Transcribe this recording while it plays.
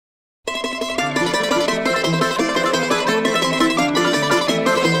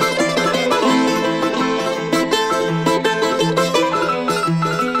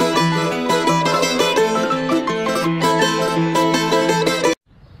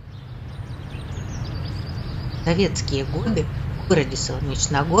В советские годы в городе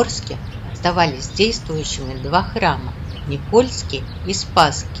Солнечногорске оставались действующими два храма – Никольский и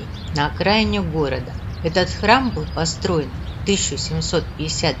Спасский на окраине города. Этот храм был построен в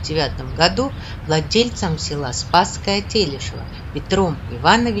 1759 году владельцем села Спасское-Телешево Петром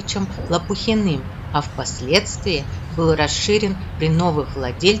Ивановичем Лопухиным, а впоследствии был расширен при новых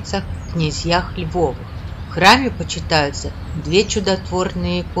владельцах князьях Львовых. В храме почитаются две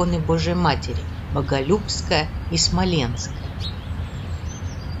чудотворные иконы Божией Матери – Боголюбская и Смоленская.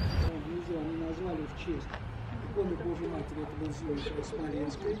 Они назвали в честь иконы Божией Матери, это был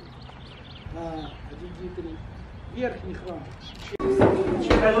Смоленской, а Дмитрий верхний храм.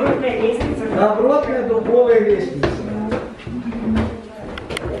 Добротная лестница. Добротная дубовая лестница.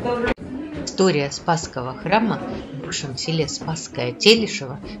 История Спасского храма в бывшем селе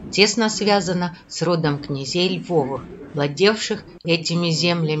Спасское-Телешево тесно связана с родом князей Львовых, владевших этими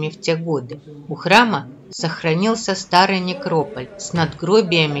землями в те годы. У храма сохранился старый некрополь с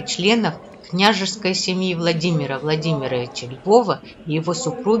надгробиями членов княжеской семьи Владимира Владимировича Львова и его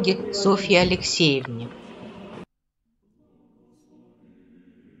супруги Софьи Алексеевне.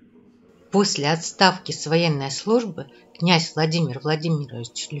 После отставки с военной службы князь Владимир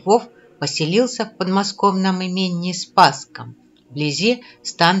Владимирович Львов поселился в подмосковном имении Спасском, вблизи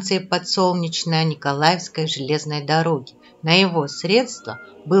станции Подсолнечная Николаевской железной дороги. На его средства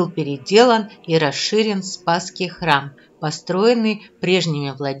был переделан и расширен Спасский храм, построенный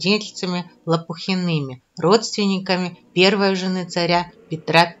прежними владельцами Лопухиными, родственниками первой жены царя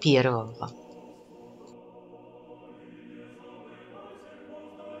Петра I.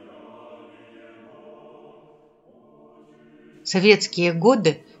 В советские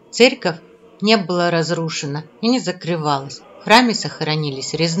годы церковь не была разрушена и не закрывалась. В храме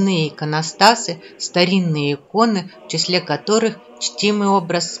сохранились резные иконостасы, старинные иконы, в числе которых чтимый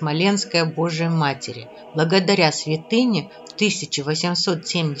образ Смоленской Божией Матери. Благодаря святыне в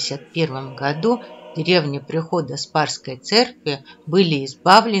 1871 году деревни прихода Спасской церкви были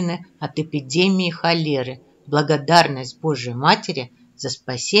избавлены от эпидемии холеры. Благодарность Божией Матери за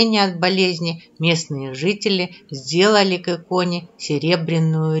спасение от болезни местные жители сделали к иконе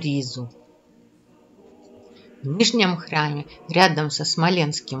серебряную ризу. В Нижнем храме, рядом со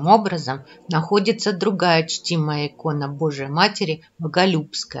Смоленским образом, находится другая чтимая икона Божией Матери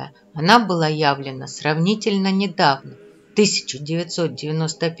Боголюбская. Она была явлена сравнительно недавно. В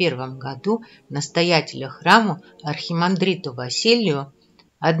 1991 году настоятелю храма архимандриту Василию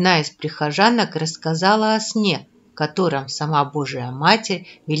одна из прихожанок рассказала о сне, в котором сама Божия Матерь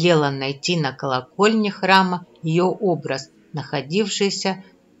велела найти на колокольне храма ее образ, находившийся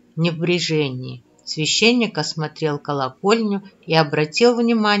в небрежении. Священник осмотрел колокольню и обратил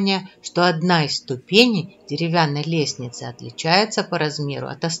внимание, что одна из ступеней деревянной лестницы отличается по размеру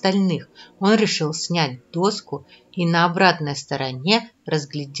от остальных. Он решил снять доску и на обратной стороне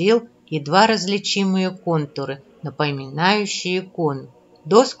разглядел едва различимые контуры, напоминающие икону.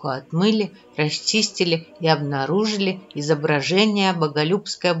 Доску отмыли, расчистили и обнаружили изображение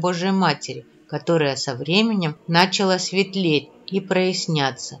Боголюбской Божией Матери, которая со временем начала светлеть и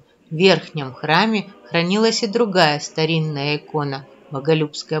проясняться. В верхнем храме хранилась и другая старинная икона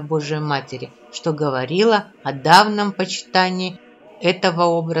Боголюбской Божией Матери, что говорило о давнем почитании этого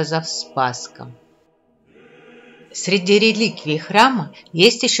образа в Спасском. Среди реликвий храма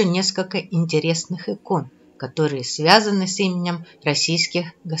есть еще несколько интересных икон, которые связаны с именем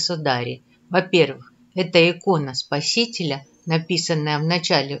российских государей. Во-первых, это икона Спасителя, написанная в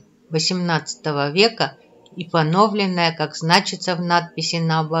начале XVIII века и поновленная, как значится в надписи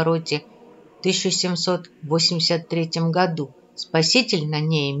на обороте, в 1783 году. Спаситель на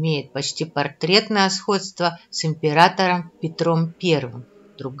ней имеет почти портретное сходство с императором Петром I.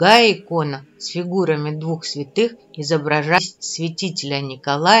 Другая икона с фигурами двух святых изображает святителя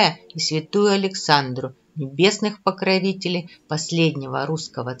Николая и святую Александру, небесных покровителей последнего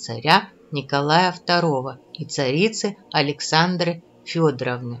русского царя Николая II и царицы Александры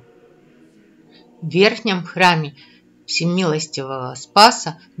Федоровны. В верхнем храме Всемилостивого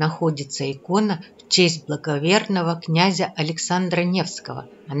Спаса находится икона в честь благоверного князя Александра Невского.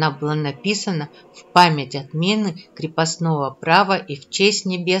 Она была написана в память отмены крепостного права и в честь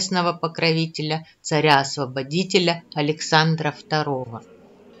небесного покровителя царя-освободителя Александра II.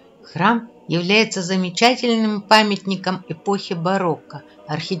 Храм является замечательным памятником эпохи барокко.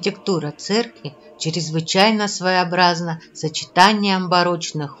 Архитектура церкви чрезвычайно своеобразна сочетанием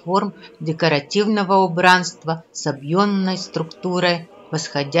барочных форм декоративного убранства с объемной структурой,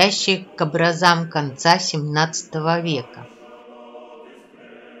 восходящей к образам конца XVII века.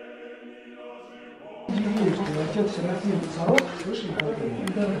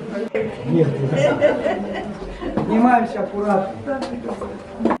 Нет. Поднимаемся аккуратно.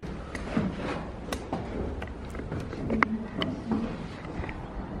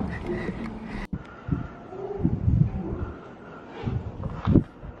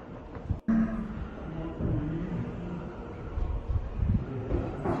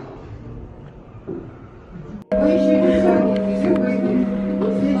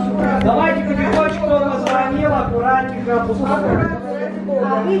 Давайте потихонечку, кто позвонил, аккуратненько опускаем.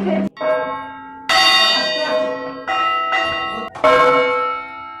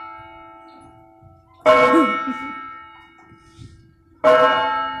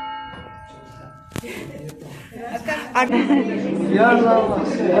 Я за вас,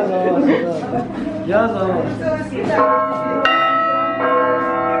 я за вас, я за вас.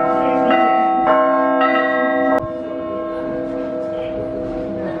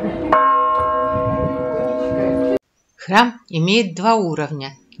 Храм имеет два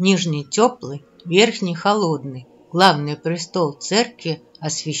уровня – нижний теплый, верхний холодный. Главный престол церкви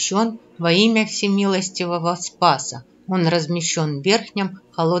освящен во имя Всемилостивого Спаса. Он размещен в верхнем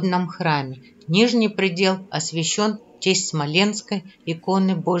холодном храме. Нижний предел освящен в честь Смоленской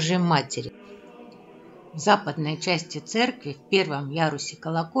иконы Божией Матери. В западной части церкви, в первом ярусе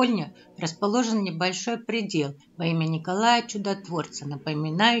колокольни, расположен небольшой предел во имя Николая Чудотворца,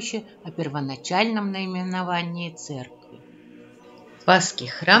 напоминающий о первоначальном наименовании церкви. Спасский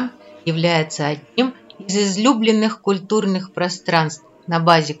храм является одним из излюбленных культурных пространств, на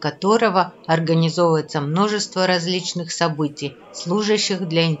базе которого организовывается множество различных событий, служащих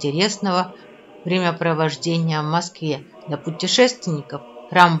для интересного времяпровождения в Москве. Для путешественников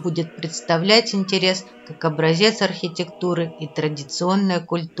храм будет представлять интерес как образец архитектуры и традиционной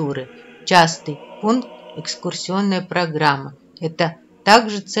культуры, частый пункт экскурсионной программы. Это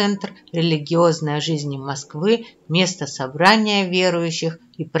также центр религиозной жизни Москвы, место собрания верующих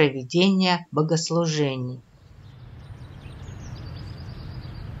и проведения богослужений.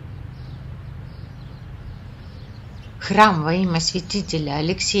 Храм во имя святителя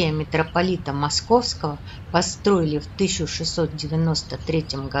Алексея, митрополита Московского, построили в 1693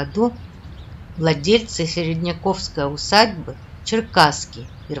 году владельцы Середниковской усадьбы Черкасский.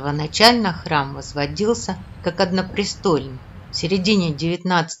 Первоначально храм возводился как однопрестольный. В середине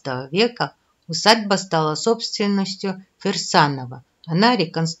XIX века усадьба стала собственностью Фирсанова. Она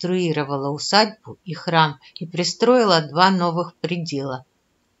реконструировала усадьбу и храм и пристроила два новых предела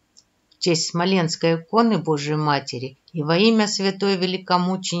в честь Смоленской иконы Божией Матери и во имя святой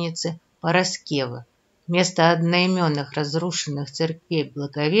великомученицы Параскевы. Вместо одноименных разрушенных церквей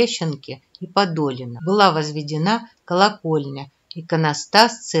Благовещенки и Подолина была возведена колокольня.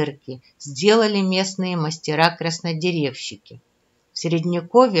 Иконостас церкви сделали местные мастера-краснодеревщики. В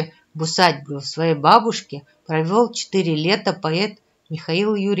Середникове в усадьбе у своей бабушки провел 4 лета поэт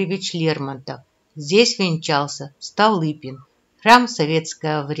Михаил Юрьевич Лермонтов. Здесь венчался Столыпин. Храм в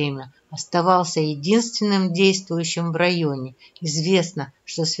советское время оставался единственным действующим в районе. Известно,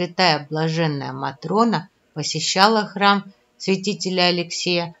 что святая блаженная Матрона посещала храм святителя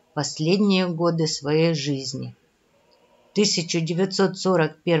Алексия последние годы своей жизни. В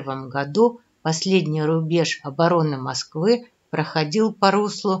 1941 году последний рубеж обороны Москвы проходил по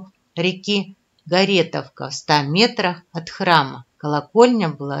руслу реки Горетовка в 100 метрах от храма. Колокольня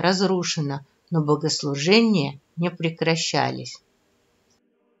была разрушена, но богослужения не прекращались.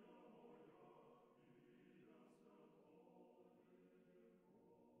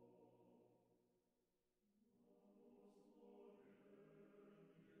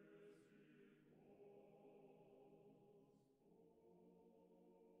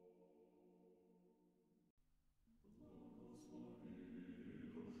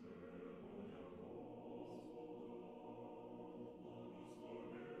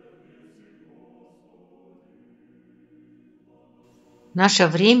 В наше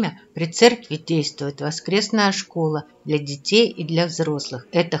время при церкви действует воскресная школа для детей и для взрослых.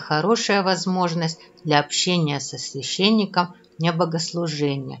 Это хорошая возможность для общения со священником вне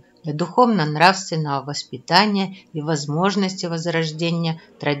богослужения, для духовно-нравственного воспитания и возможности возрождения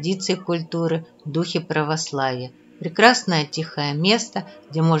традиций культуры в духе православия. Прекрасное тихое место,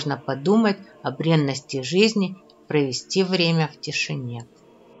 где можно подумать о бренности жизни, провести время в тишине.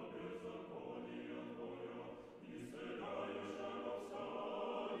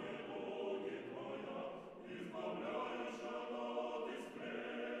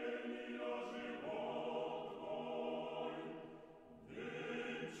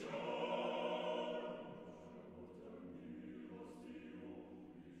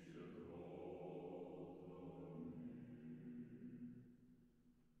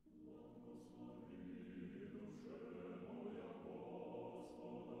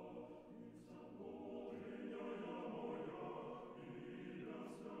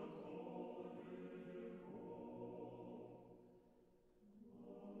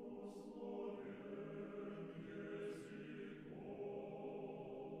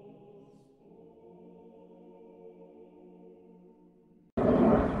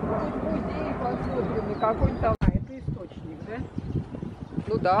 вытоптанный какой-то там. А, это источник, да?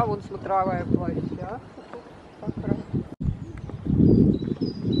 Ну да, вон смотровая площадка. Как раз.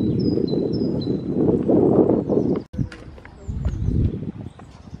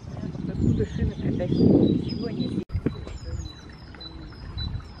 Откуда шины притащили? Ничего нет.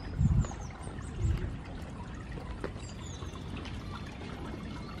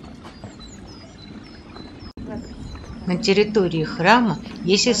 На территории храма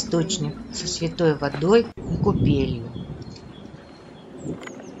есть источник со святой водой и купелью.